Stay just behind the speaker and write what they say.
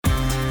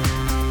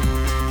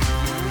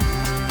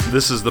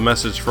This is the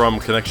message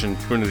from Connection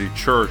Community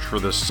Church for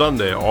this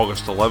Sunday,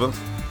 August 11th,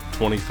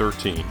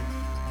 2013.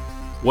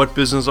 What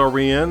business are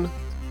we in?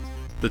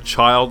 The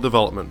child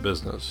development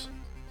business.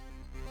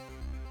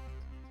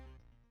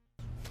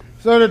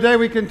 So today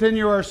we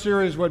continue our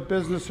series, What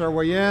Business Are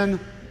We In?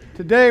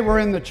 Today we're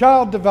in the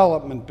child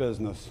development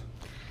business.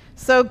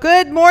 So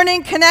good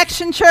morning,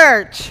 Connection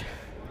Church.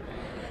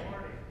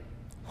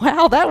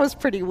 Wow, that was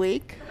pretty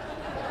weak.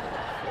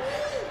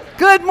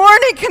 Good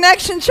morning,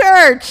 Connection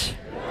Church.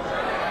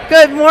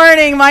 Good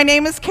morning. My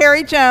name is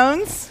Carrie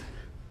Jones.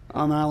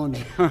 I'm Alan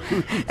Jones.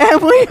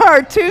 And we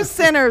are two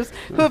sinners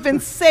who have been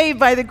saved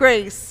by the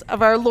grace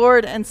of our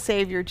Lord and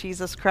Savior,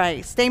 Jesus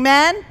Christ.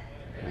 Amen?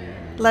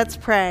 Amen. Let's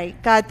pray.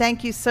 God,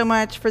 thank you so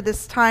much for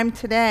this time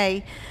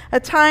today, a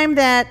time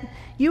that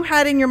you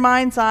had in your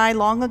mind's eye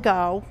long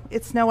ago.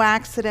 It's no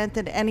accident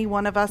that any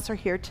one of us are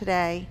here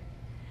today.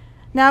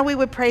 Now we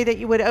would pray that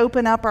you would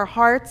open up our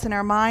hearts and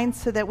our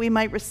minds so that we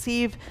might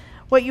receive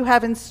what you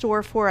have in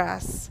store for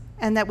us,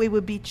 and that we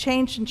would be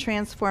changed and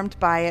transformed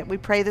by it. We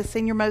pray this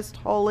in your most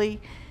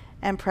holy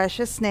and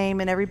precious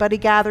name. And everybody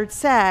gathered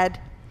said,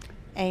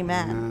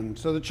 Amen. Amen.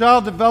 So the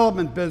child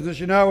development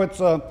business,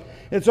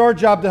 it's our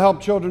job to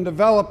help children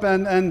develop.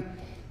 And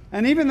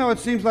even though it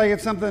seems like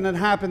it's something that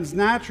happens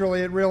naturally,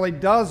 it really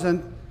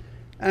doesn't.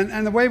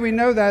 And the way we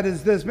know that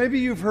is this. Maybe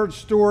you've heard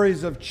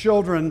stories of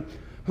children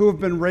who have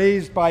been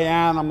raised by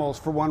animals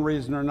for one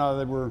reason or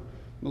another. They were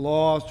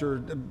lost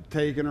or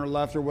taken or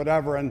left or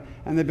whatever, and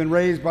they've been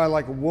raised by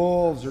like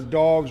wolves or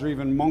dogs or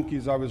even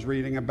monkeys I was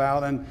reading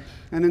about. And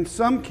in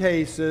some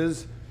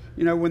cases,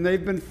 when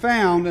they've been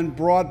found and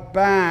brought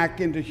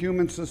back into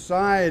human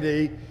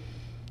society,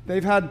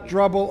 they've had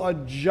trouble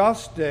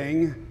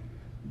adjusting,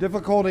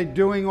 difficulty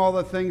doing all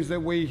the things that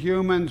we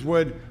humans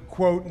would,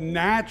 quote,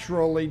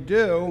 naturally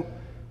do,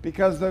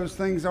 because those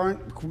things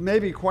aren't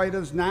maybe quite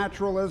as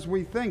natural as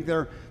we think.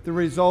 They're the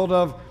result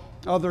of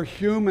other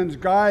humans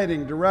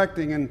guiding,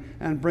 directing,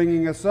 and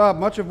bringing us up.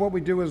 Much of what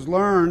we do is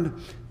learned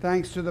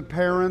thanks to the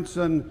parents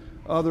and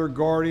other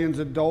guardians,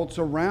 adults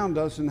around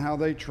us, and how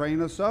they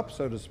train us up,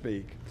 so to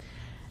speak.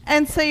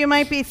 And so you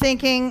might be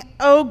thinking,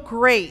 oh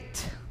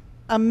great,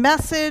 a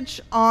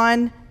message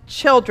on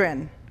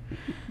children.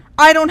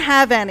 I don't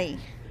have any.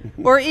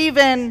 Or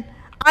even,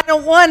 I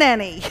don't want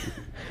any.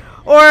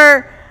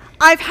 Or,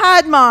 I've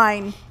had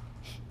mine,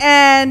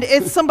 and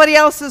it's somebody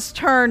else's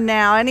turn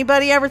now.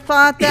 Anybody ever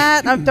thought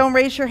that? Don't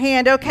raise your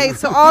hand. Okay,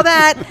 so all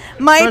that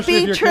might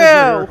be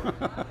true.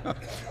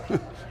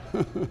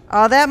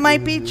 All that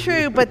might be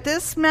true, but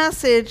this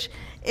message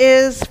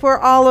is for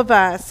all of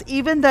us,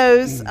 even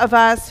those of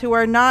us who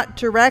are not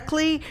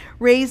directly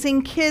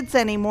raising kids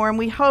anymore. And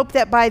we hope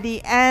that by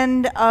the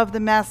end of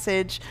the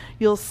message,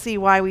 you'll see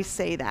why we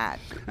say that.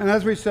 And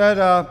as we said,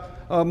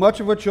 much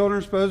of what children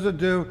are supposed to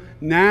do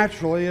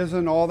naturally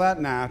isn't all that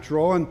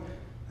natural.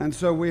 And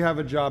so we have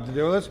a job to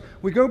do.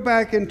 We go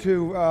back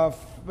into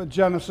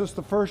Genesis,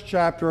 the first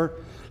chapter,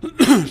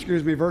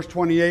 verse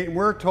 28, and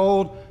we're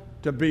told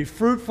to be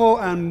fruitful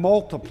and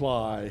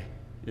multiply.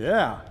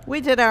 Yeah. We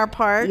did our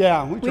part.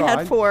 Yeah, we tried. We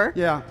had 4.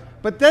 Yeah.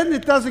 But then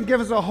it doesn't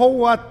give us a whole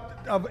lot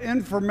of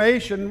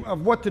information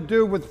of what to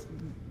do with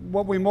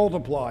what we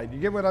multiplied. You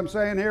get what I'm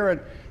saying here?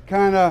 It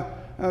kind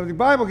of, the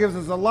Bible gives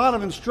us a lot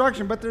of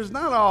instruction, but there's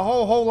not a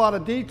whole lot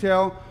of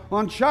detail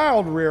on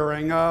child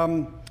rearing.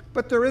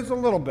 But there is a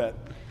little bit.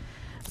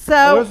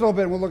 So, there's a little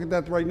bit. We'll look at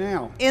that right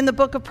now. In the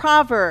book of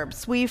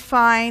Proverbs, we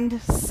find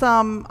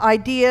some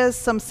ideas,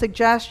 some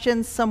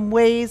suggestions, some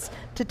ways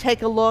to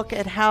take a look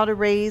at how to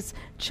raise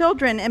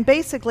children. And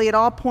basically, it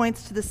all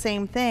points to the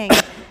same thing,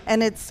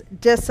 and it's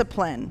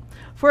discipline.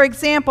 For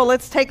example,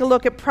 let's take a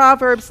look at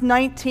Proverbs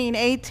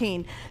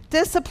 19:18.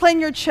 Discipline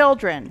your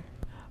children,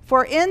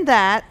 for in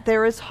that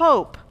there is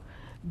hope.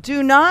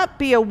 Do not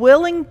be a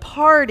willing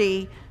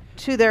party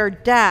to their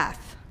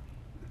death.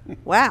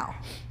 Wow.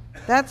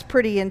 That's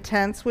pretty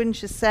intense,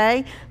 wouldn't you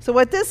say? So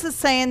what this is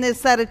saying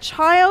is that a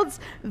child's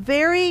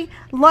very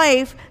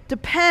life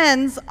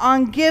depends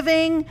on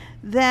giving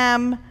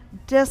them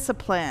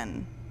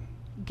discipline,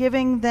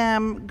 giving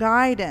them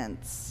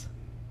guidance.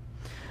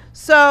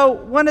 So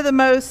one of the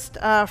most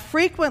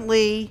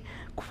frequently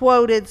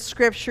quoted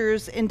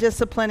scriptures in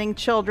disciplining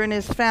children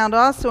is found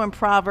also in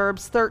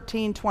Proverbs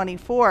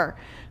 13:24.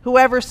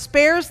 Whoever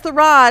spares the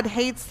rod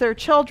hates their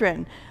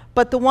children,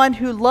 but the one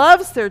who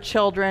loves their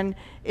children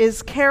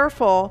is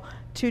careful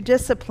to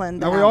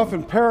discipline them. Now, we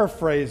often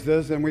paraphrase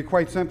this, and we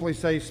quite simply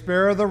say,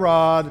 spare the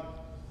rod,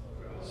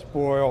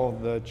 spoil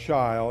the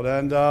child.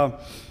 And,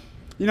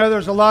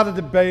 there's a lot of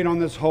debate on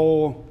this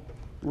whole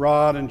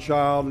rod and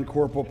child and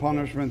corporal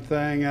punishment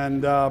thing,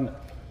 and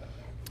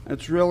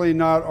it's really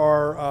not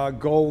our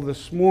goal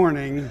this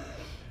morning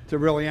to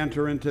really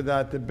enter into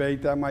that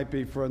debate. That might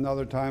be for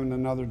another time and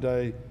another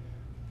day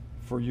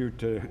for you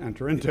to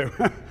enter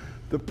into.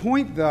 The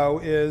point, though,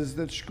 is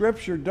that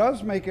Scripture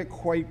does make it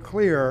quite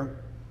clear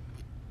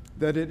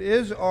that it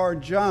is our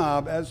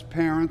job as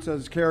parents,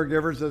 as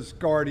caregivers, as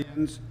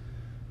guardians,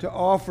 to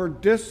offer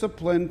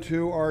discipline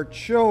to our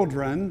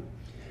children.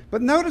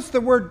 But notice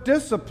the word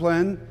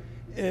discipline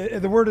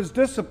the word is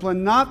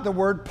discipline, not the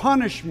word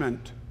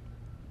punishment.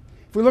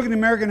 If we look in the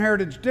American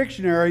Heritage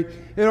Dictionary,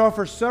 it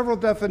offers several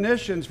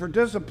definitions for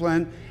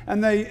discipline,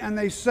 and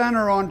they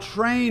center on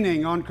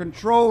training, on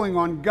controlling,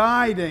 on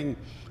guiding,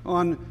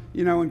 on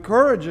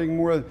encouraging,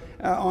 more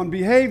on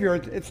behavior.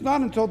 It's not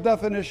until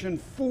definition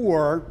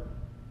 4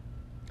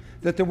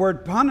 that the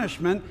word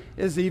punishment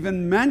is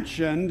even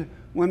mentioned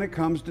when it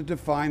comes to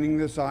defining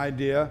this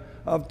idea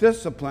of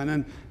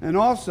discipline. And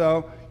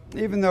also,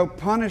 even though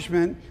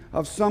punishment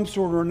of some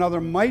sort or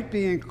another might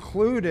be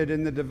included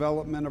in the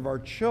development of our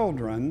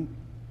children,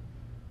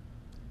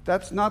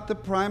 that's not the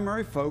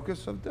primary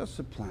focus of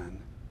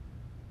discipline.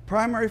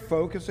 Primary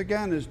focus,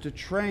 again, is to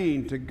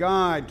train, to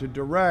guide, to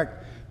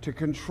direct, to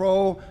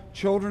control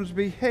children's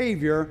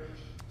behavior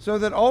so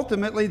that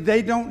ultimately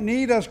they don't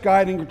need us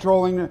guiding,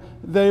 controlling.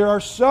 They are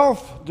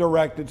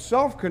self-directed,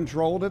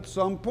 self-controlled at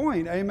some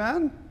point.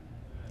 Amen?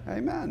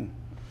 Amen.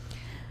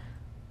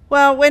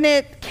 Well, when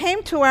it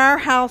came to our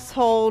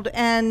household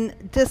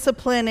and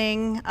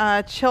disciplining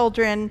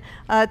children,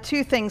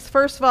 2 things.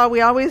 First of all,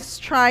 we always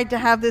tried to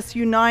have this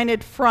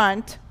united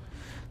front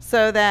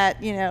so that,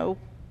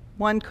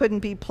 one couldn't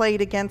be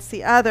played against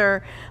the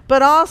other,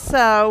 but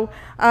also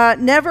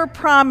never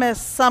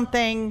promised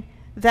something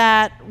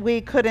that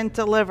we couldn't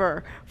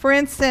deliver. For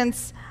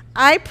instance,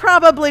 I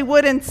probably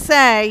wouldn't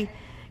say,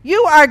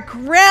 "You are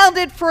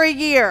grounded for a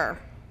year."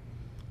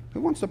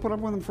 Who wants to put up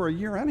with them for a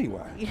year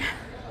anyway? Yeah.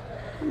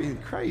 I mean,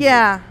 crazy.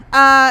 Yeah.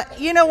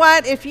 You know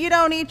what? If you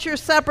don't eat your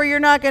supper, you're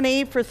not going to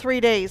eat for 3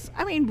 days.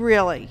 I mean,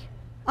 really.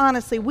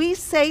 Honestly, we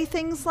say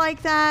things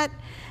like that,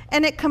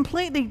 and it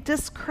completely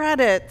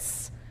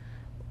discredits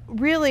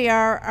really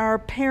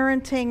our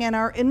parenting and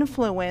our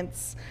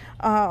influence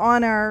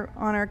on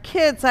our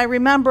kids. I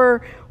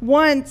remember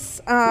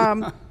once.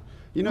 The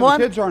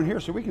kids aren't here,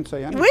 so we can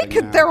say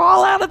anything. They're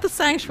all out of the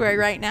sanctuary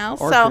right now.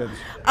 Our kids.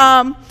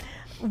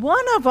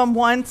 One of them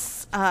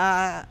once.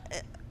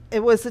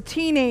 It was a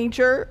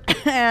teenager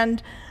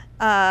and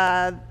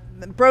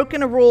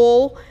broken a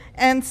rule,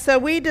 and so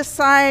we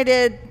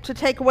decided to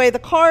take away the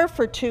car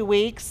for 2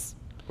 weeks.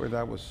 Boy,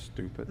 that was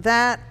stupid.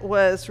 That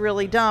was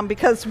really dumb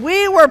because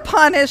we were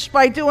punished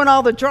by doing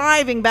all the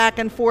driving back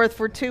and forth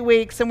for 2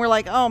 weeks, and we're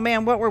like, oh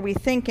man, what were we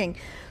thinking?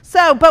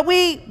 So, but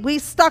we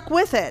stuck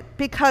with it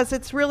because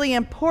it's really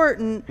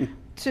important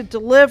to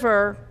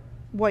deliver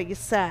what you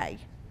say.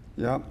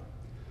 Yep.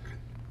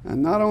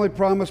 And not only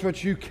promise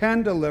what you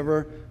can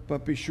deliver,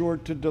 but be sure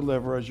to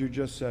deliver, as you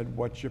just said,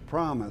 what you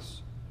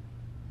promise.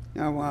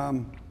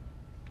 My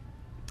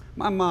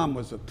mom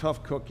was a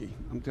tough cookie.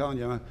 I'm telling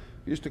you, I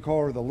used to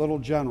call her the little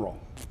general.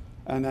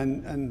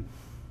 And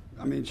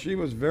I mean, she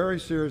was very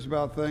serious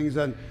about things.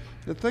 And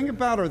the thing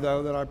about her,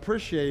 though, that I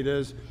appreciate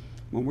is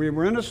when we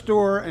were in a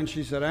store and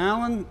she said,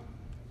 "Alan,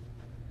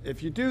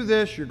 if you do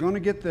this, you're going to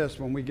get this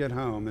when we get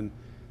home." And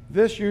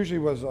this usually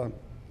was those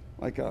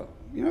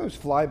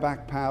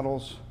flyback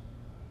paddles.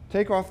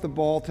 Take off the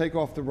ball, take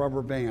off the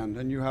rubber band,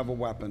 and you have a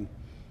weapon.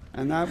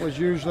 And that was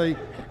usually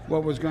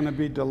what was going to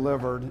be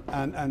delivered.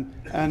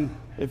 And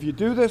if you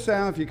do this,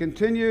 Alan, if you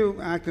continue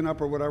acting up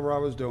or whatever I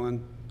was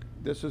doing,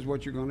 this is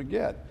what you're going to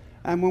get.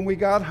 And when we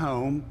got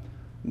home,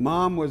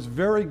 Mom was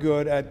very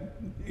good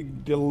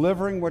at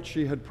delivering what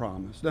she had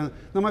promised. Now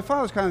my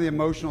father's kind of the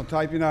emotional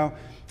type,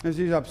 as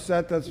he's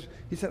upset.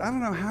 He said, "I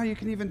don't know how you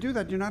can even do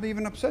that. You're not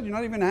even upset. You're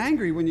not even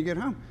angry when you get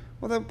home."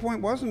 Well, the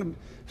point wasn't,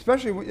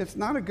 especially, it's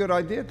not a good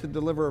idea to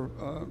deliver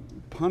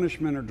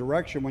punishment or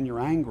direction when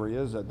you're angry,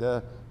 is it?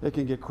 It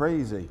can get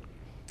crazy.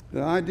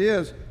 The idea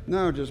is,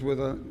 no, just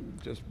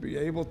be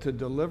able to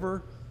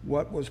deliver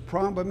what was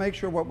promised, but make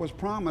sure what was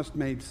promised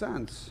made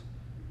sense.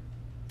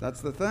 That's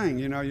the thing,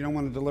 you don't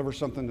want to deliver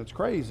something that's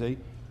crazy,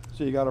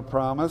 so you got to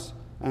promise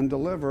and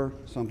deliver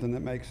something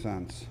that makes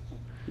sense.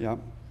 Yep.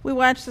 We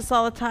watch this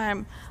all the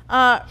time.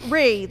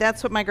 Ree,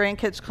 that's what my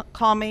grandkids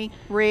call me.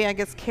 Ree, I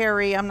guess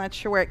Carrie, I'm not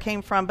sure where it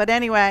came from. But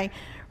anyway,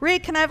 Ree,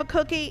 can I have a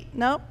cookie?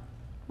 Nope.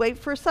 Wait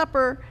for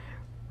supper.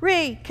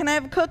 Ree, can I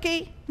have a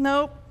cookie?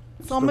 Nope.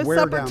 It's almost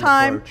supper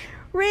time. Approach.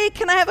 Ree,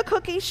 can I have a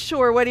cookie?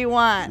 Sure, what do you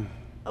want?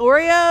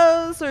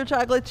 Oreos or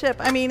chocolate chip?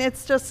 I mean,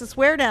 it's just this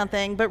wear down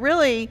thing, but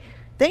really,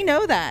 they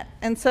know that,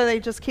 and so they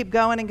just keep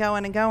going and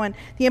going and going.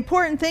 The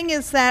important thing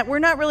is that we're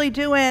not really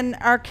doing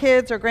our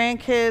kids or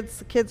grandkids,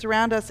 the kids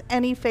around us,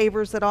 any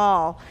favors at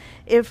all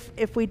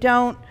if we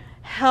don't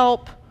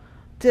help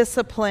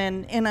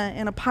discipline in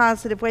a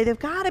positive way. They've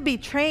got to be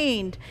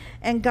trained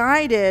and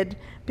guided,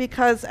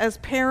 because as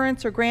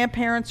parents or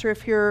grandparents, or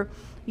if you're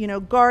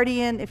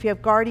guardian, if you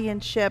have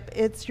guardianship,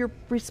 it's your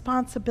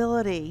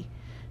responsibility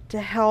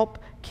to help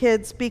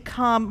kids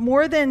become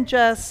more than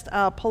just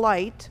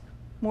polite,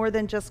 more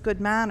than just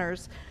good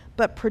manners,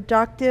 but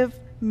productive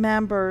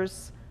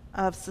members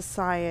of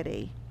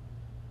society.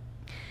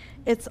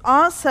 It's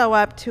also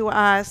up to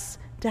us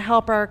to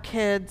help our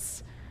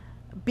kids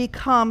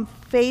become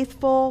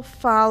faithful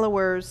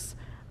followers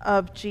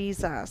of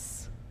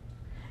Jesus.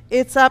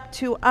 It's up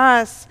to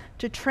us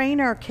to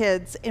train our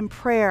kids in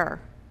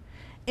prayer,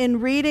 in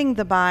reading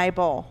the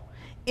Bible,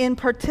 in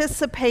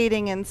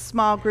participating in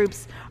small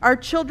groups. Our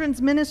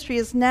children's ministry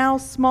is now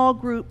small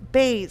group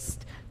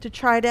based to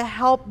try to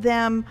help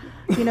them,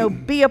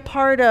 be a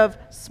part of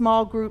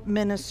small group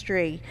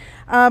ministry.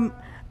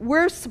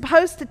 We're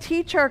supposed to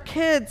teach our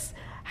kids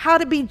how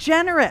to be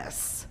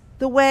generous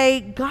the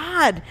way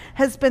God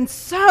has been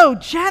so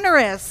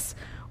generous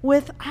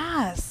with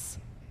us.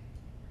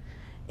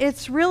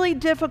 It's really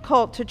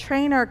difficult to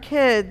train our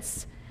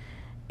kids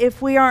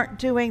if we aren't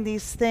doing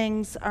these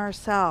things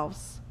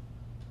ourselves.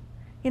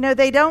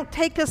 They don't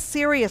take us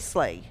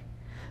seriously.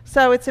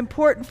 So it's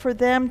important for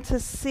them to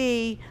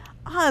see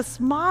us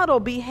model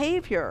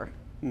behavior.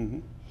 Mm-hmm.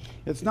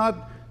 It's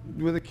not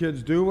with the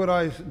kids, do what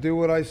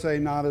I say,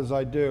 not as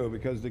I do,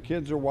 because the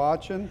kids are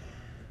watching,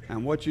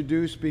 and what you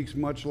do speaks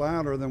much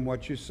louder than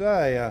what you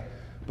say.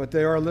 But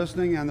they are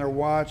listening, and they're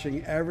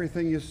watching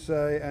everything you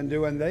say and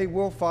do, and they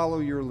will follow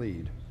your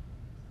lead.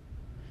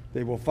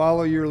 They will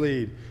follow your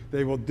lead.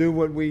 They will do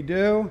what we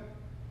do,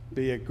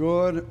 be it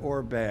good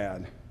or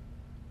bad.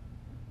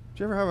 Did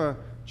you ever have a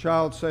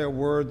child say a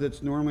word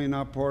that's normally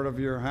not part of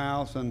your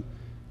house, and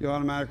you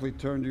automatically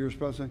turn to your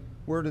spouse and say,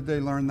 where did they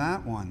learn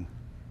that one?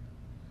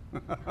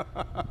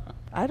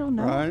 I don't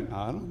know. Right?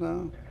 I don't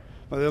know.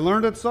 But they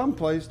learned it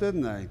someplace,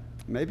 didn't they?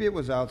 Maybe it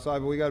was outside,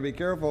 but we got to be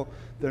careful.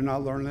 They're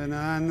not learning it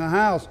in the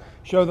house.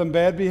 Show them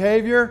bad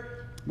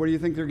behavior. What do you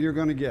think you're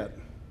going to get?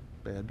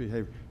 Bad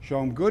behavior. Show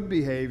them good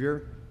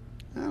behavior.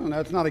 I don't know.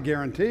 It's not a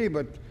guarantee,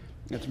 but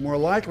it's more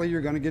likely you're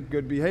going to get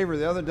good behavior.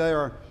 The other day,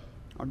 our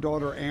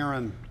daughter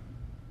Erin,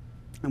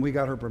 and we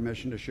got her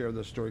permission to share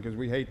this story because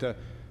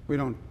we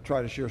don't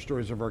try to share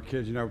stories of our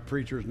kids.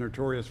 Preachers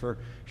notorious for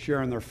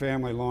sharing their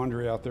family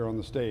laundry out there on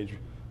the stage.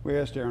 We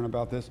asked Erin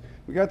about this.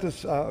 We got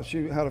this,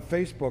 she had a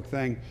Facebook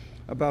thing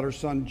about her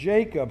son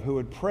Jacob, who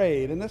had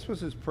prayed, and this was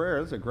his prayer.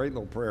 It's a great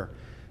little prayer.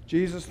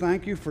 Jesus,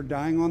 thank you for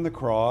dying on the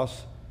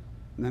cross.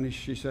 And then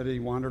she said he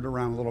wandered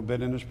around a little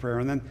bit in his prayer,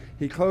 and then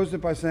he closed it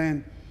by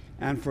saying,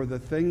 and for the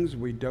things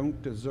we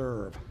don't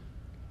deserve.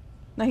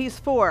 Now he's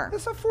 4.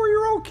 It's a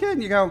 4-year-old kid,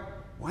 and you go,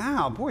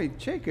 wow, boy,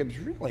 Jacob's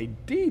really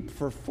deep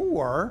for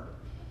 4.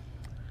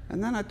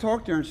 And then I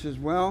talked to her and she says,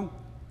 well,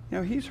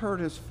 he's heard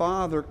his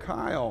father,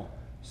 Kyle,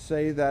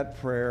 say that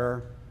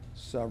prayer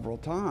several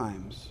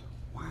times.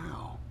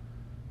 Wow.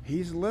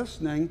 He's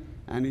listening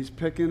and he's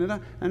picking it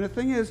up. And the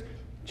thing is,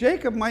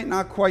 Jacob might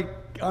not quite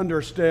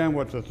understand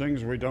what the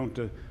things we don't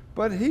do,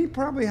 but he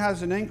probably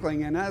has an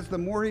inkling. And as the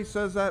more he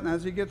says that and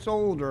as he gets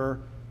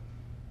older,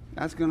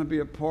 that's going to be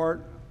a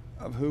part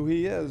of who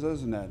he is,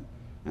 isn't it?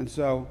 And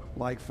so,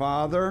 like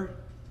father,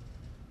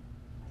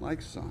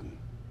 like son,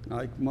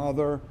 like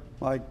mother,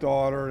 like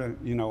daughter,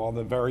 and all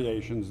the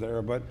variations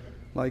there, but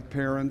like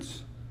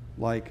parents,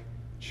 like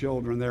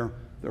children,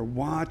 they're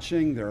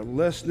watching, they're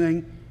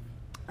listening,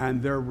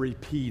 and they're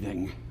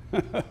repeating.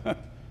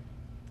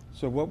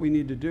 So what we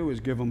need to do is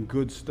give them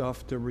good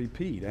stuff to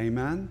repeat.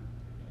 Amen?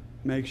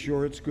 Make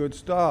sure it's good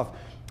stuff.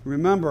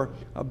 Remember,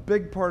 a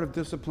big part of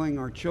disciplining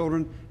our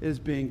children is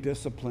being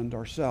disciplined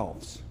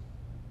ourselves.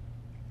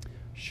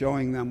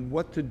 Showing them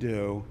what to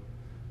do,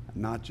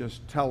 not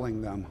just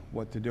telling them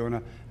what to do.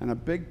 And a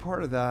big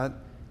part of that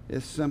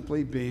is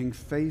simply being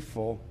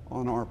faithful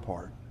on our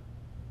part.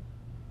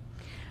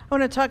 I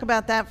want to talk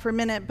about that for a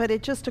minute, but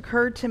it just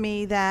occurred to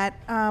me that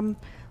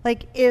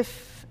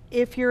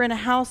if you're in a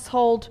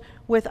household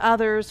with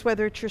others,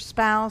 whether it's your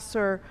spouse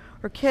or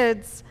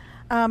kids,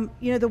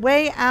 the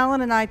way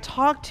Alan and I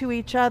talk to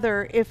each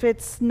other, if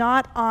it's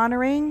not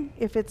honoring,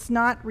 if it's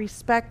not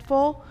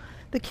respectful,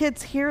 the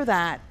kids hear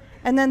that.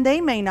 And then they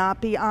may not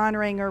be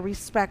honoring or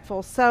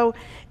respectful. So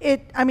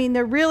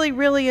there really,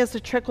 really is a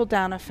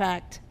trickle-down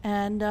effect.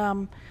 And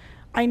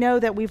I know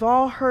that we've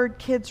all heard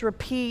kids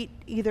repeat,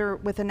 either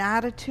with an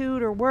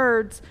attitude or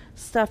words,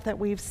 stuff that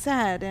we've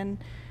said.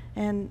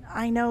 And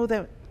I know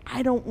that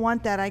I don't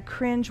want that. I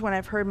cringe when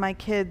I've heard my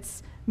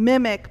kids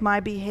mimic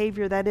my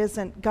behavior that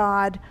isn't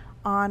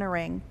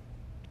God-honoring.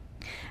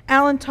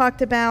 Alan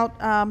talked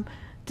about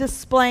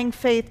displaying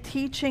faith,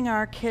 teaching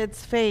our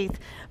kids faith.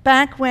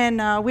 Back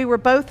when we were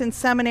both in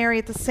seminary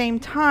at the same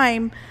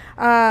time,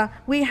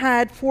 we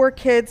had 4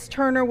 kids.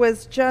 Turner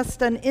was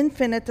just an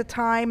infant at the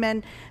time,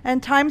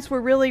 and times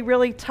were really,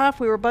 really tough.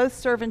 We were both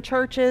serving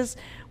churches.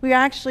 We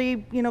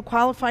actually,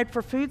 qualified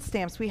for food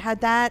stamps. We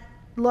had that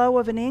low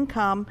of an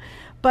income.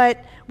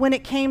 But when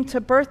it came to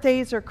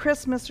birthdays or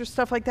Christmas or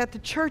stuff like that, the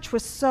church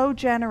was so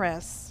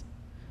generous.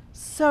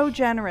 So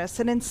generous.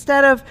 And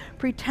instead of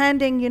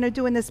pretending,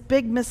 doing this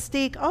big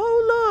mystique,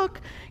 oh,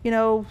 look,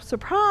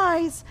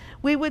 surprise,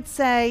 we would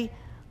say,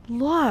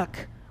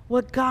 look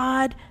what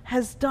God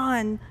has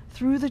done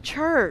through the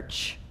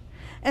church.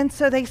 And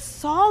so they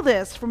saw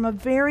this from a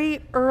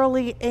very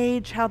early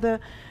age, how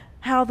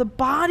the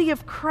body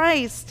of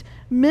Christ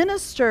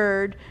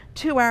ministered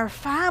to our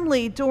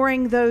family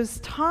during those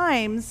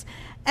times.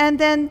 And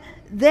then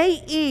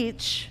they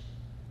each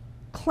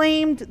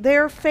claimed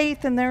their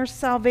faith and their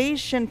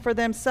salvation for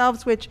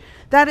themselves, which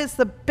that is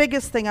the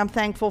biggest thing I'm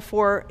thankful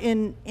for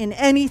in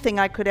anything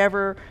I could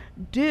ever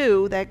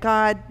do, that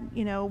God,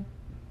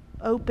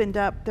 opened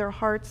up their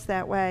hearts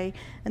that way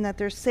and that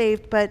they're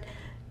saved. But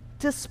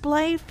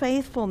display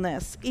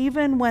faithfulness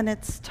even when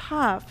it's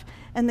tough,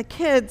 and the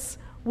kids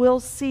will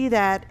see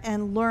that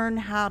and learn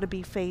how to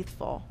be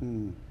faithful.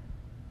 You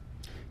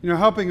know,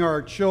 helping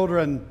our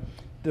children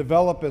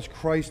develop as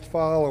Christ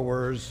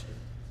followers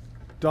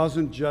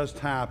doesn't just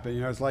happen.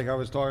 You know, it's like I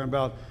was talking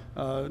about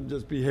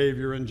just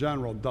behavior in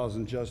general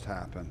doesn't just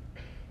happen.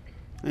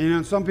 And, you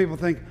know, some people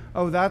think,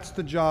 oh, that's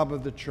the job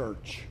of the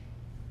church.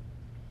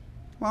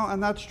 Well,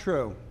 and that's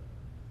true.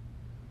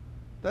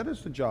 That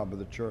is the job of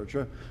the church.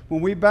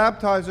 When we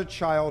baptize a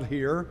child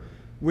here,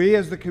 we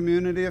as the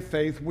community of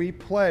faith, we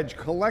pledge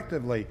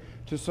collectively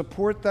to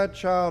support that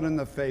child in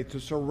the faith, to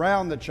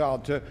surround the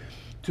child, to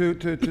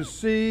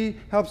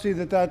help see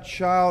that that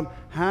child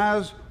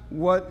has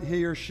what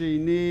he or she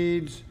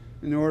needs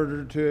in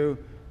order to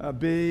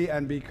be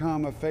and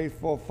become a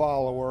faithful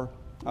follower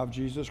of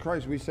Jesus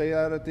Christ. We say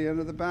that at the end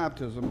of the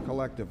baptism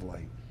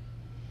collectively.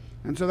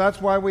 And so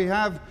that's why we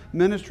have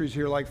ministries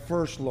here like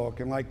First Look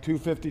and like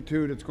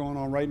 252 that's going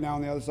on right now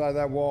on the other side of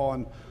that wall,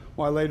 and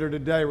why later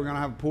today we're going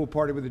to have a pool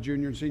party with the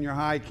junior and senior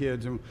high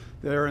kids, and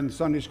they're in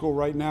Sunday school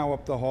right now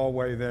up the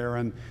hallway there,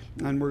 and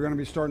we're going to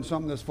be starting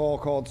something this fall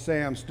called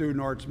SAM,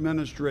 Student Arts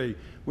Ministry,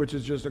 which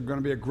is just going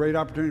to be a great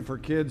opportunity for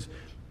kids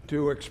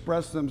to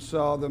express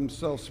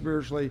themselves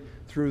spiritually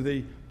through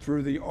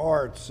the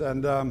arts,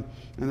 and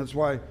that's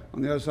why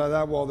on the other side of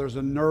that wall there's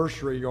a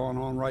nursery going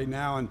on right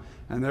now,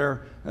 and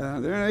they're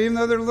even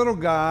though they're little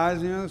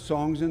guys, you know, the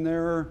songs in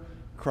there are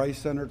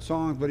Christ-centered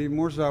songs, but even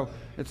more so,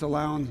 it's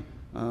allowing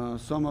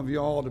some of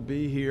y'all to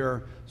be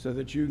here so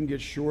that you can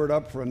get shored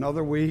up for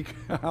another week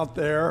out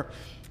there,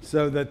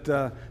 so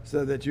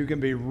that you can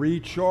be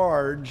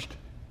recharged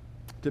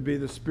to be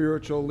the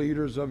spiritual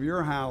leaders of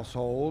your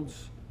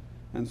households,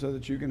 and so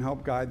that you can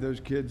help guide those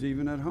kids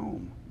even at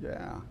home.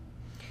 Yeah.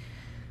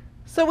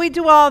 So we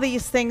do all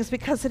these things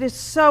because it is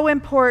so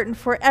important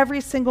for every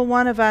single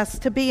one of us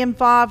to be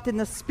involved in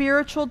the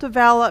spiritual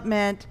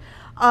development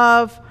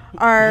of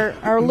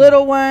our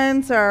little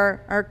ones,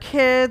 our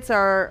kids,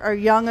 our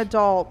young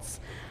adults.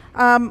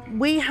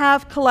 We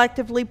have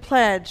collectively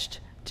pledged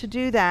to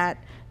do that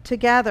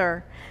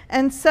together.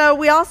 And so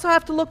we also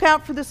have to look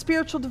out for the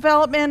spiritual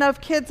development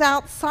of kids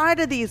outside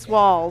of these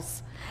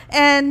walls.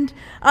 And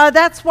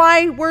that's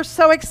why we're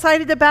so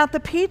excited about the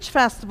Peach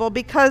Festival,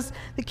 because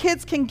the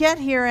kids can get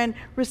here and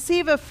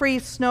receive a free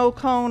snow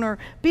cone or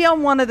be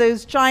on one of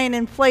those giant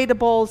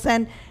inflatables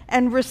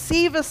and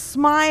receive a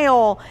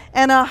smile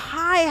and a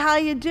hi, how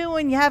you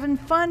doing? You having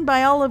fun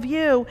by all of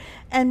you?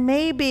 And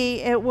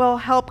maybe it will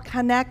help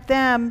connect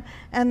them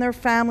and their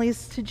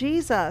families to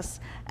Jesus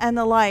and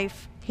the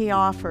life he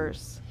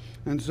offers.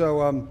 And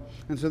so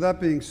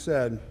that being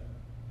said,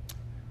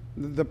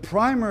 the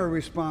primary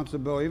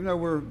responsibility, even though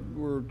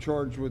we're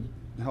charged with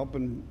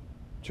helping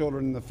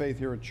children in the faith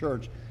here at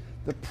church,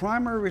 the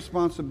primary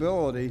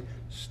responsibility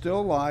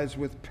still lies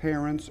with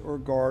parents or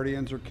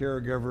guardians or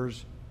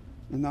caregivers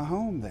in the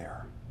home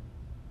there.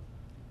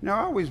 Now,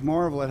 I always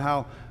marvel at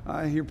how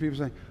I hear people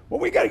say, well,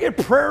 we got to get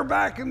prayer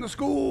back in the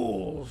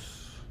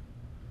schools.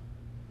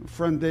 My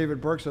friend David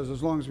Burke says,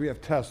 as long as we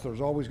have tests,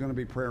 there's always going to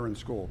be prayer in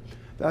school.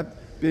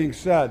 That being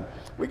said,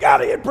 we got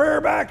to get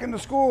prayer back in the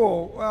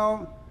school.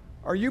 Well,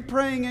 are you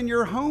praying in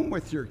your home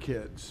with your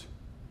kids?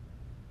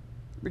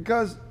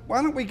 Because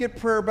why don't we get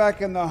prayer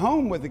back in the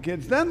home with the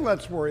kids, then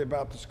let's worry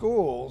about the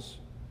schools.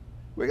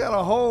 We got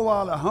a whole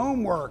lot of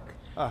homework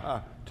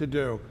to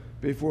do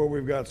before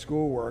we've got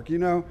schoolwork. You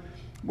know,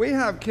 we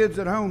have kids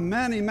at home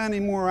many, many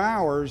more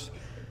hours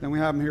than we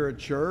have them here at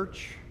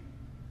church.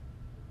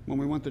 When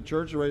we went to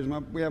church to raise them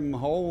up, we have them a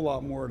whole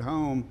lot more at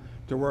home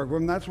to work with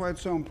them. That's why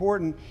it's so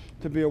important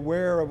to be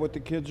aware of what the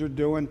kids are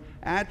doing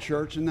at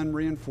church and then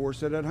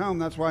reinforce it at home.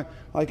 That's why,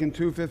 like in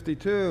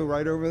 252,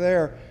 right over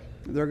there,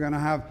 they're going to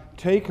have a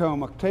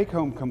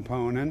take-home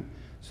component,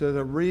 so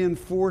to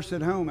reinforce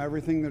at home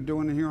everything they're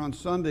doing here on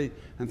Sunday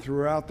and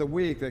throughout the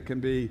week that can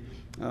be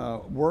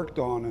worked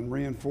on and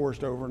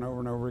reinforced over and over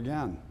and over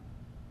again.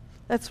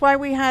 That's why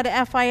we had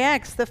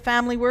FIX, the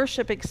family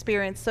worship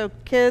experience, so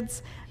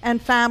kids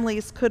and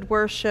families could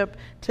worship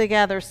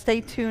together. Stay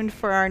tuned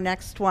for our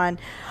next one.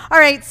 All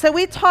right, so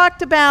we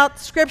talked about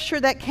scripture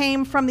that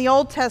came from the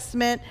Old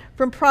Testament,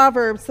 from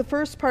Proverbs, the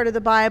first part of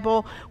the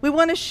Bible. We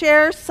want to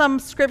share some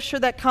scripture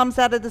that comes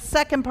out of the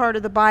second part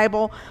of the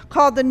Bible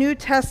called the New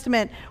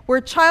Testament, where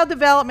child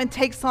development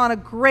takes on a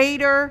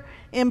greater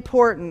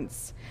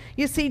importance.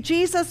 You see,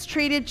 Jesus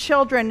treated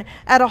children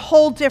at a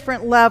whole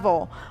different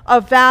level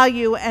of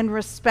value and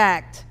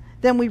respect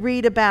than we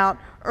read about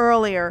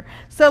earlier.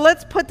 So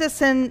let's put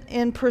this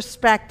in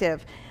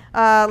perspective.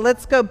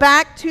 Let's go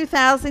back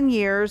 2,000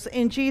 years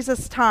in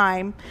Jesus'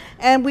 time,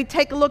 and we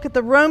take a look at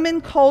the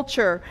Roman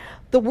culture,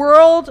 the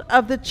world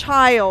of the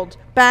child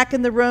back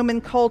in the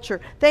Roman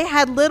culture. They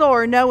had little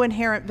or no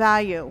inherent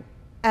value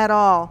at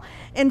all.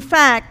 In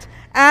fact,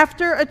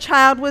 after a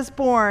child was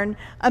born,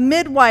 a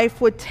midwife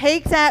would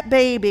take that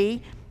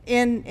baby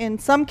in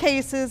some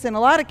cases, in a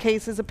lot of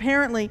cases,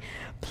 apparently,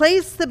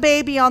 place the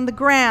baby on the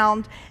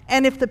ground,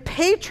 and if the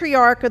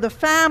patriarch of the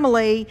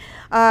family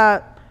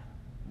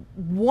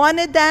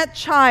wanted that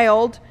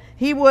child,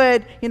 he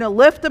would,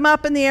 lift them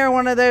up in the air,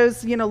 one of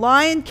those,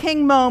 Lion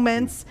King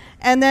moments,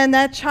 and then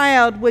that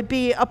child would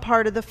be a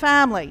part of the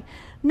family.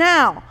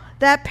 Now,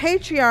 that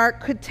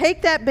patriarch could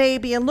take that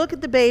baby and look at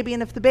the baby,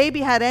 and if the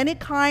baby had any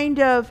kind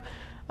of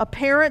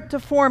apparent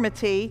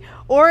deformity,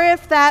 or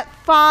if that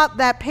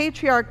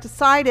patriarch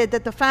decided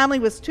that the family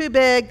was too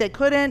big, they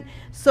couldn't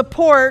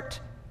support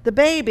the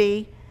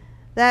baby,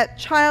 that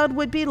child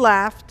would be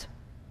left,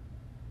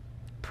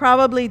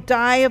 probably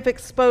die of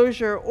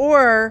exposure,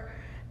 or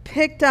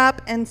picked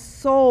up and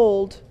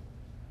sold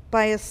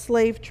by a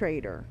slave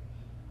trader.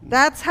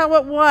 That's how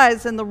it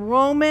was in the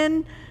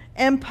Roman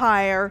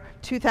Empire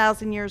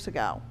 2,000 years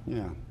ago.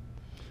 Yeah.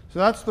 So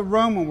that's the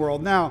Roman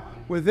world. Now,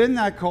 within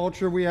that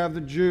culture, we have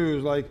the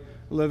Jews, like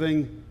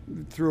living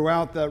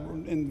throughout that,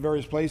 in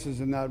various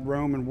places in that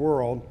Roman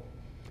world.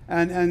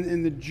 And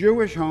in the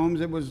Jewish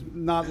homes, it was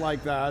not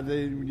like that.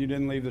 You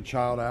didn't leave the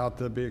child out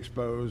to be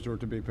exposed or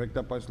to be picked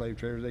up by slave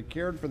traders. They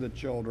cared for the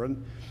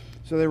children.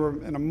 So they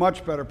were in a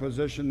much better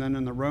position than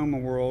in the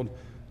Roman world,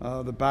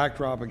 the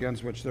backdrop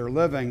against which they're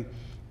living.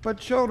 But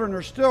children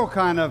are still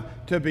kind of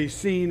to be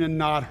seen and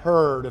not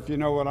heard, if you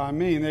know what I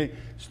mean. They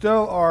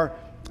still are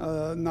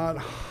not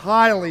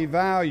highly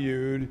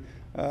valued,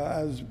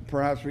 as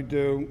perhaps we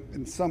do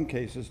in some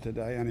cases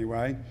today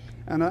anyway.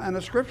 And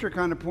the scripture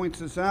kind of points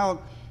this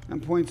out,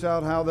 and points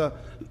out how the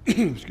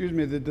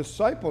the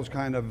disciples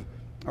kind of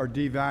are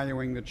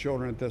devaluing the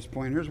children at this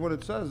point. Here's what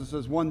it says. It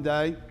says, one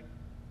day,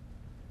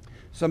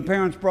 some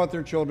parents brought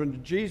their children to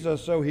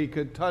Jesus so he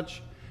could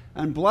touch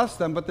and bless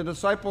them, but the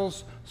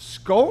disciples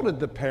scolded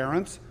the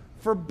parents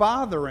for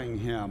bothering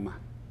him.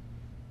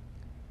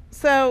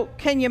 So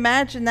can you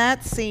imagine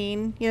that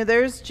scene?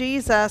 There's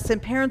Jesus,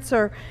 and parents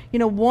are,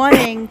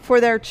 wanting for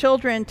their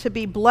children to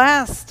be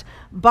blessed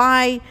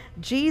by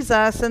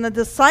Jesus, and the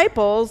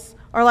disciples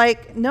are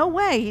like, no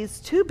way, he's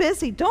too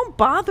busy. Don't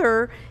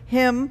bother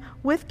him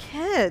with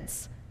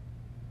kids.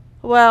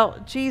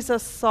 Well,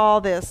 Jesus saw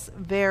this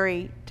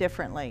very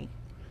differently.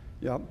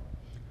 Yep.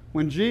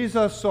 When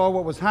Jesus saw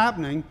what was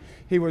happening,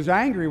 he was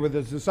angry with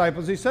his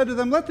disciples. He said to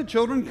them, "Let the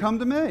children come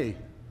to me.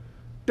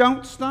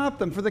 Don't stop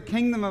them, for the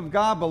kingdom of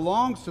God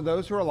belongs to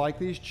those who are like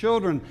these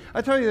children.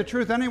 I tell you the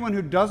truth, anyone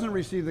who doesn't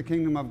receive the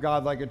kingdom of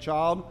God like a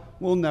child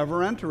will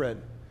never enter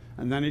it."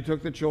 And then he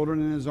took the children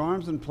in his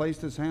arms and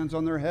placed his hands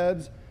on their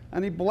heads,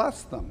 and he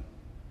blessed them.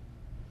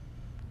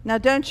 Now,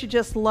 don't you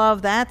just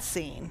love that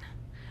scene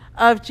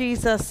of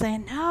Jesus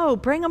saying, no,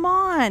 bring them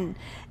on,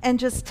 and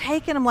just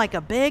taking them like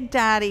a big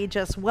daddy,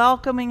 just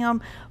welcoming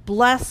them,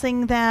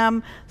 blessing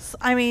them.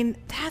 I mean,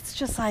 that's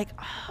just like,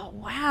 oh,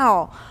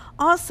 wow,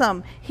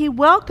 awesome. He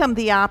welcomed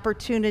the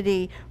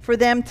opportunity for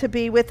them to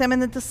be with him,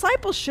 and the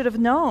disciples should have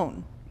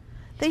known.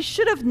 They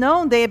should have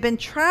known. They had been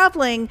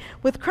traveling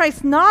with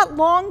Christ not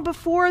long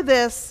before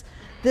this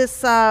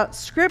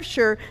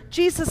scripture.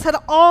 Jesus had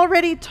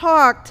already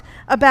talked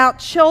about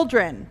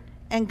children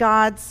and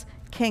God's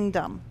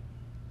kingdom.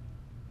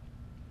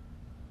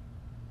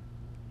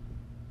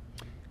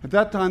 At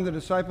that time, the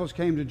disciples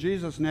came to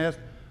Jesus and asked,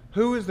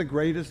 "Who is the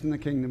greatest in the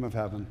kingdom of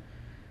heaven?"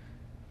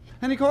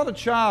 And he called a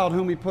child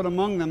whom he put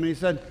among them, and he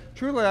said,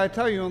 "Truly I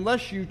tell you,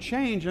 unless you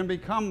change and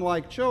become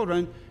like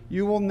children,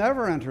 you will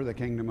never enter the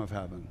kingdom of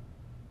heaven.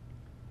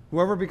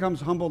 Whoever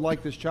becomes humbled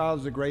like this child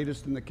is the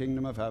greatest in the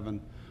kingdom of heaven.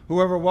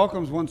 Whoever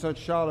welcomes one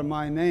such child in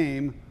my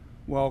name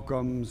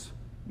welcomes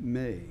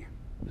me."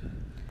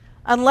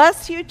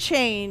 Unless you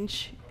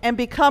change and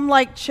become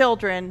like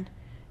children,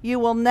 you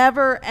will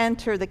never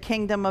enter the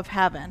kingdom of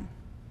heaven.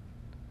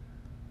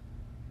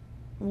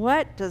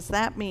 What does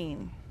that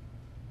mean?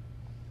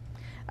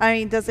 I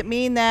mean, does it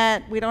mean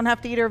that we don't have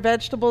to eat our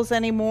vegetables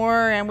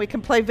anymore and we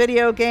can play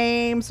video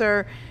games,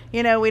 or,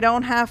 we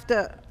don't have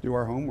to Do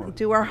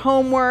our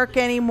homework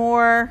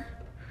anymore?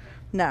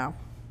 No.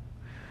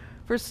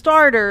 For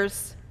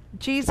starters,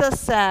 Jesus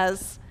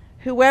says,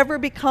 whoever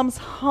becomes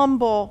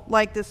humble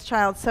like this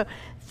child. So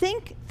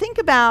think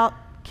about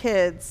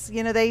kids.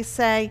 They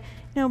say,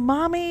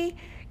 "Mommy,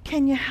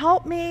 can you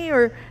help me?"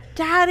 Or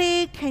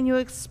 "Daddy, can you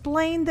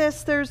explain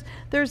this?" There's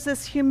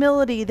this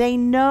humility. They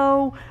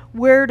know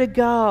where to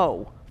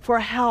go for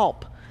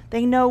help.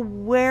 They know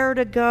where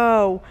to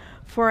go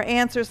for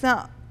answers.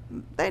 Now,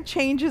 that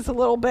changes a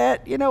little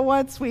bit,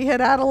 once we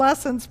hit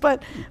adolescence,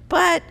 but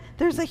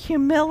there's a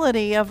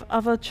humility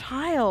of a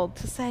child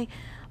to say,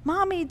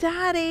 "Mommy,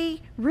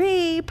 Daddy,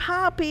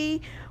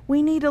 Poppy,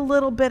 we need a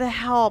little bit of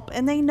help."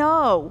 And they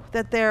know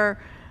that they're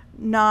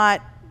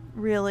not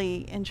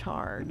really in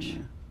charge.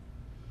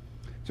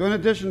 So in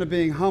addition to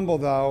being humble,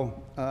 though,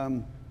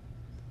 the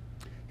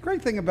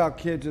great thing about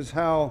kids is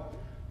how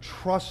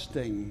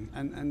trusting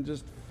and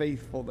just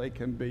faithful they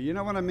can be. You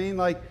know what I mean?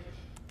 Like,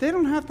 they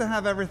don't have to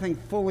have everything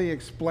fully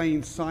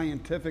explained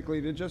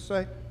scientifically to just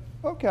say,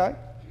 okay.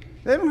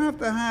 They don't have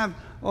to have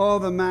all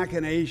the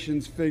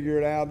machinations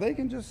figured out. They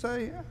can just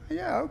say,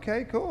 yeah,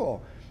 okay,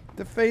 cool.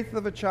 The faith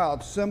of a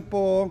child,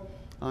 simple,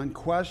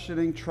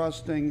 unquestioning,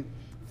 trusting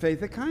faith.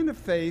 The kind of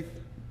faith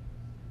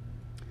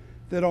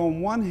that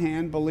on one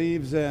hand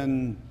believes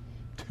in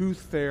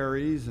tooth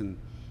fairies and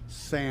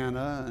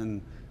Santa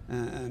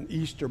and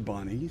Easter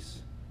bunnies.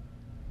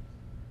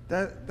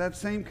 That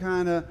same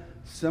kind of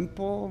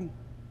simple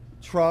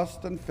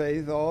trust and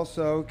faith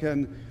also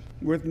can,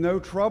 with no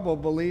trouble,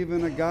 believe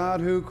in a God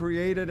who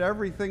created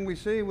everything we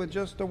see with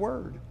just a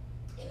word.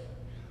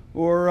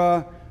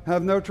 Or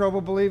have no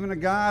trouble believing a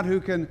God who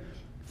can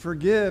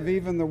forgive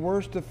even the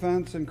worst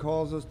offense and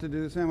calls us to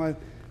do the same.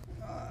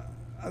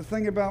 I was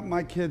thinking about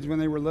my kids when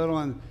they were little,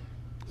 and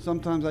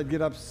sometimes I'd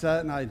get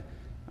upset and I'd,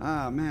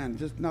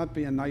 just not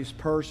be a nice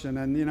person.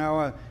 And,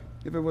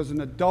 if it was an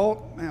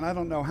adult, man, I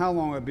don't know how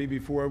long it would be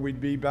before we'd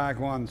be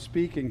back on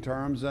speaking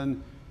terms.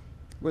 And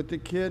with the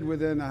kid,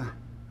 within,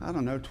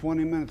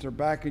 20 minutes, they're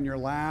back in your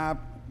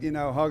lap,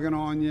 hugging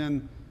on you.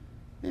 And,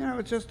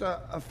 it's just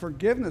a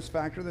forgiveness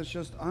factor that's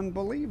just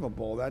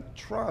unbelievable. That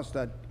trust,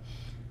 that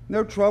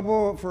no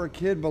trouble for a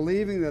kid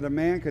believing that a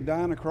man could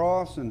die on a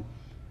cross and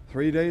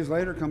 3 days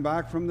later come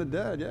back from the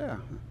dead. Yeah,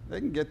 they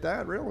can get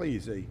that real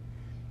easy.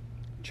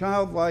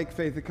 Childlike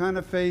faith, the kind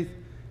of faith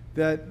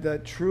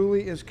that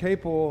truly is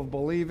capable of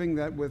believing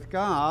that with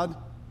God,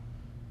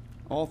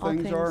 all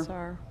things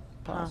are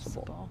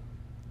possible.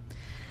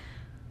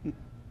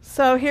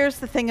 So here's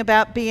the thing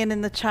about being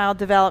in the child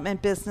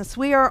development business.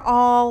 We are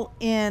all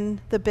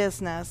in the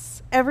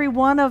business. Every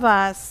one of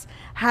us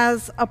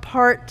has a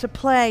part to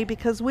play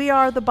because we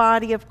are the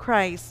body of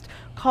Christ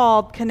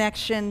called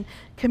Connection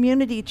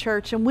Community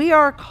Church, and we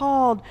are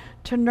called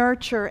to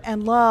nurture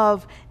and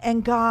love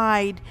and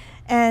guide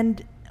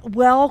and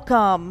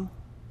welcome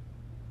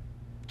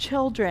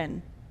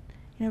children,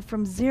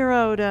 from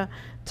 0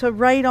 to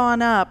right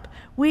on up.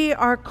 We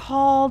are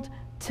called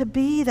to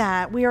be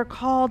that. We are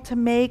called to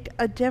make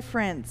a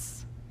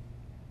difference.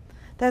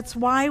 That's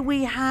why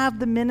we have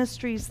the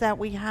ministries that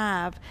we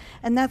have,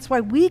 and that's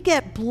why we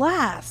get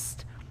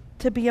blessed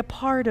to be a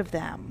part of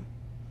them.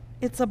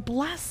 It's a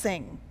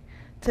blessing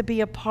to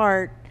be a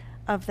part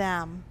of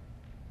them.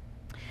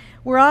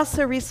 We're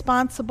also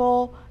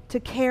responsible to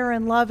care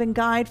and love and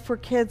guide for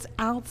kids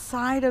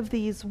outside of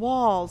these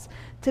walls,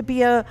 to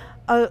be a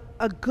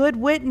good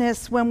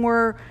witness when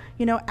we're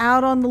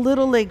out on the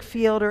Little League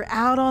field or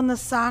out on the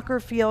soccer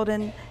field,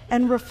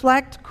 and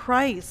reflect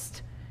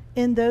Christ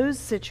in those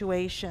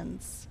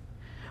situations.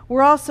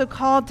 We're also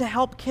called to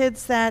help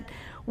kids that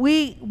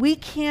we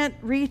can't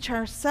reach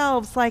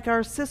ourselves, like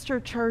our sister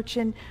church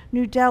in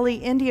New Delhi,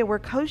 India, where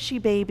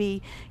Koshi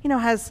Baby,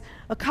 has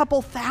a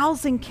couple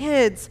thousand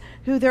kids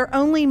who their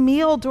only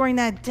meal during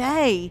that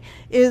day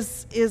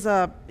is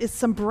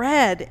some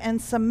bread and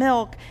some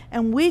milk,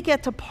 and we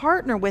get to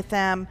partner with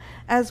them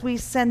as we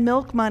send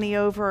milk money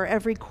over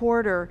every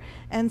quarter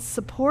and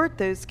support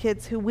those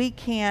kids who we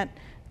can't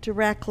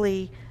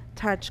directly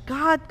touch.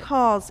 God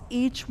calls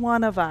each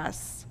one of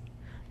us,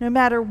 no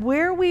matter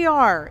where we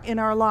are in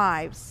our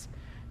lives,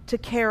 to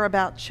care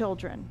about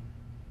children.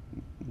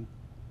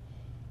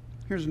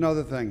 Here's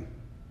another thing.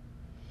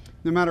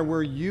 No matter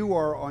where you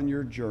are on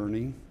your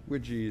journey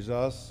with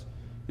Jesus,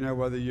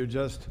 whether you're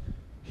just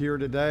here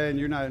today and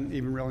you're not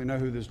even really know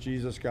who this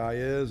Jesus guy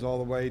is, all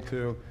the way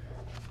to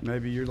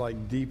maybe you're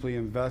like deeply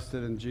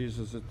invested in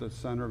Jesus at the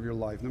center of your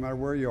life. No matter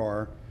where you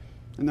are,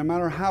 and no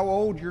matter how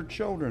old your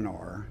children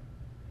are,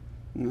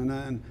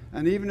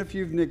 and even if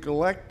you've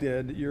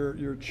neglected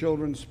your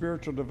children's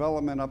spiritual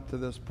development up to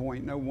this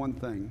point, know one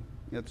thing.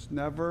 It's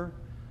never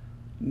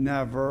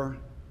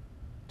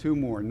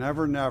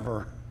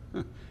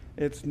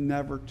it's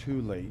never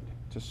too late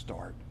to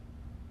start.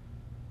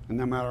 And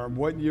no matter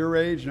what your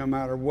age, no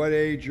matter what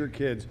age your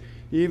kids,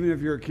 even if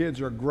your kids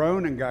are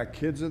grown and got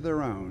kids of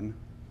their own,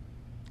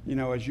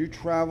 as you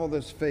travel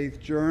this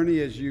faith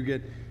journey, as you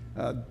get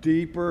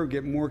deeper,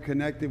 get more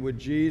connected with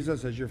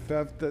Jesus, as your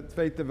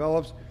faith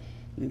develops,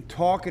 and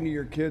talking to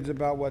your kids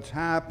about what's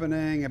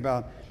happening,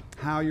 about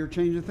how you're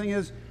changing. The thing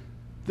is,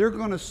 they're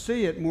going to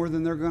see it more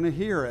than they're going to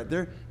hear it.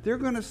 They're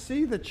going to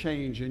see the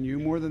change in you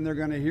more than they're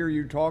going to hear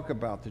you talk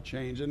about the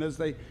change. And as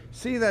they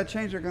see that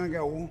change, they're going to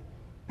go, well,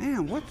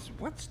 man,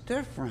 what's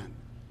different?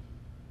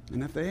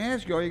 And if they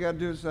ask you, all you got to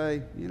do is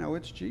say,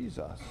 it's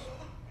Jesus.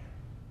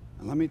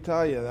 And let me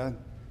tell you,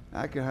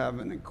 that could have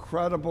an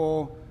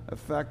incredible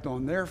effect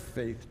on their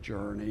faith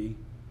journey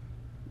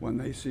when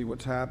they see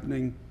what's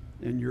happening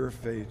in your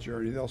faith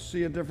journey. They'll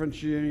see a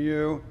difference in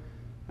you,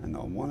 and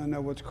they'll want to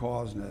know what's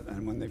causing it.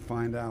 And when they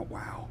find out,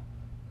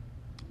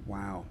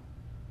 wow,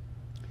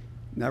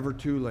 never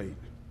too late,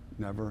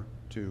 never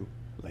too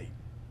late.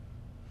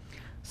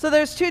 So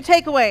there's 2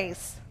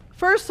 takeaways.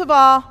 First of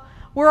all,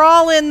 we're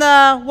all in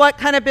the, what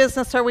kind of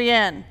business are we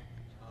in?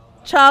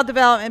 Child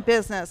development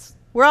business.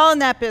 We're all in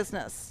that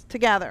business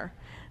together.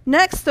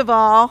 Next of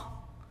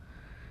all,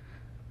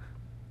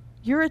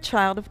 you're a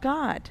child of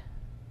God.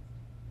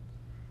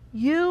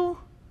 You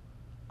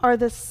are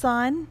the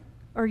son,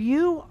 or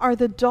you are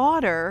the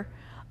daughter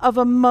of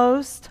a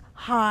most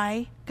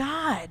high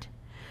God.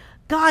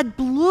 God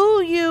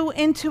blew you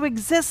into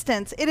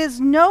existence. It is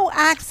no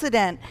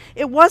accident.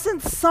 It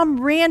wasn't some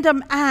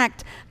random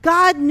act.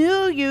 God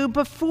knew you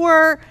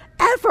before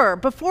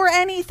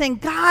anything.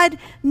 God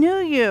knew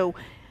you.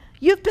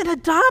 You've been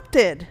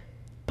adopted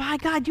by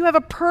God. You have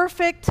a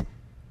perfect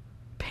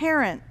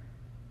parent.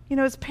 You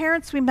know, as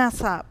parents, we mess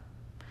up.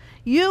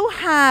 You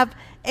have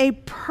a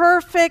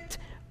perfect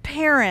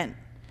parent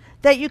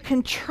that you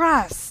can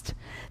trust,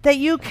 that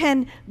you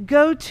can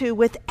go to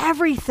with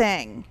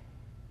everything.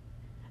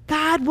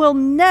 God will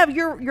never,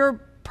 your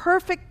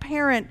perfect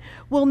parent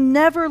will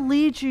never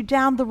lead you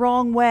down the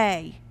wrong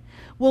way,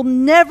 will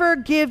never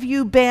give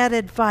you bad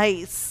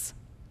advice.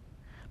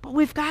 But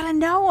we've got to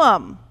know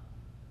Him.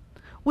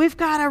 We've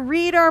got to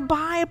read our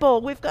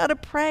Bible. We've got to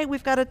pray.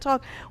 We've got to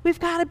talk. We've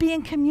got to be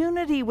in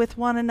community with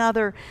one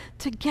another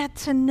to get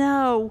to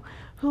know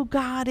who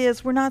God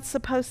is. We're not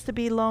supposed to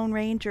be lone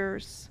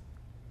rangers.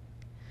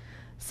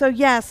 So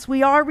yes,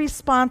 we are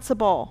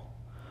responsible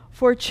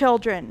for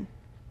children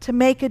to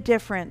make a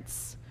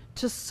difference,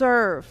 to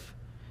serve,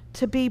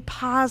 to be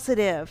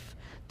positive,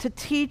 to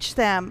teach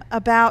them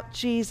about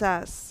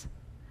Jesus.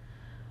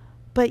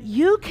 But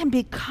you can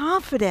be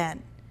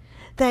confident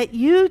that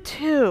you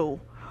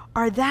too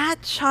are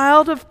that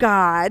child of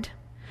God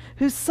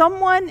who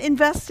someone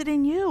invested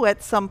in you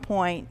at some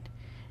point,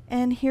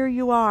 and here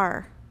you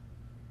are.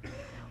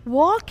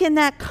 Walk in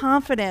that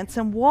confidence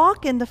and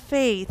walk in the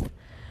faith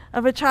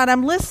of a child.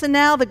 I'm listening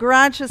now, the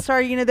garage has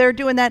started, they're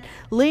doing that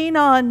Lean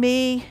on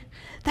Me.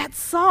 That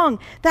song,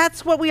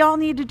 that's what we all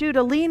need to do,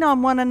 to lean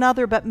on one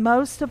another, but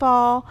most of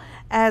all,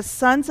 as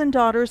sons and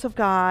daughters of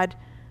God,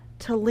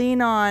 to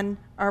lean on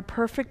our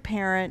perfect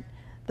parent,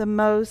 the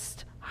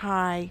Most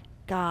High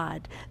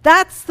God.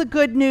 That's the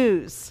good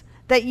news,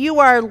 that you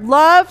are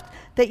loved,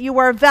 that you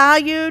are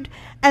valued,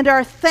 and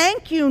our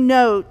thank you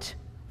note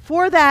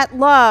for that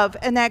love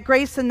and that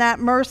grace and that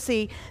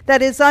mercy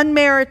that is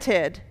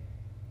unmerited,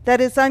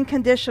 that is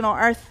unconditional.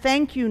 Our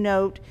thank you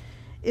note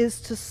is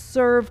to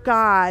serve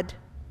God,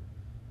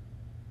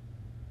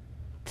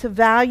 to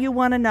value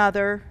one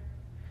another,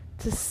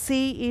 to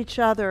see each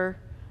other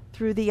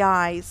through the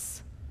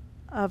eyes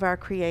of our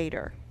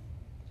Creator.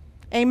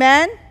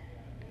 Amen?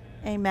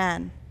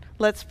 Amen.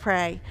 Let's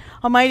pray.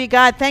 Almighty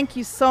God, thank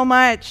you so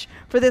much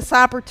for this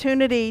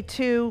opportunity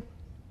to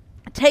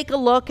take a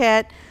look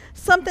at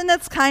something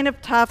that's kind of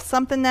tough,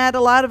 something that a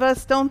lot of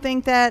us don't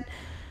think that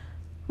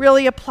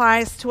really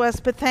applies to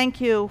us, but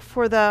thank you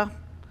for the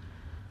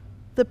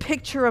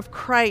picture of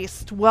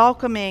Christ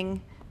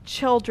welcoming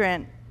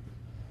children,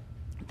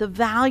 the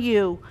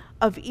value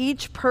of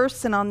each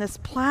person on this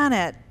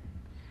planet,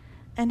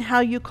 and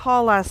how you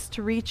call us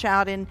to reach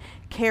out in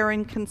care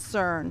and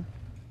concern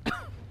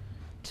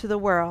to the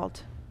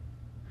world.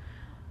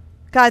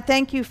 God,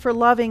 thank you for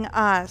loving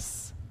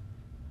us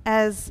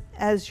as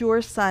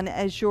your son,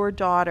 as your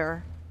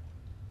daughter,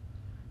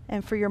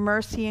 and for your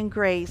mercy and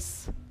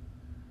grace.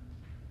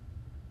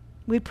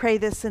 We pray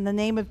this in the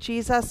name of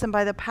Jesus and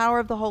by the power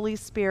of the Holy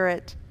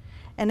Spirit.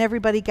 And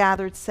everybody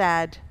gathered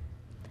said,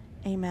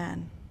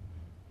 Amen.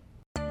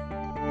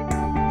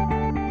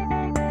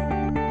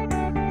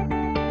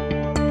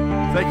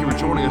 Thank you for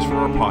joining us for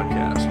our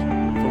podcast.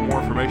 For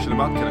more information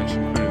about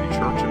Connection Community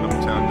Church in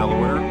Middletown,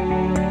 Delaware,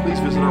 please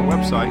visit our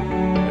website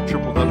at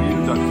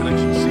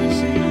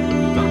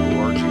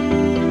www.connectioncc.org.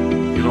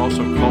 You can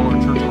also call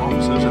our church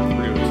offices at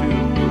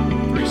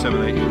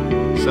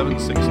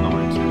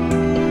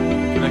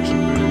 302-378-7692. Connection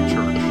Community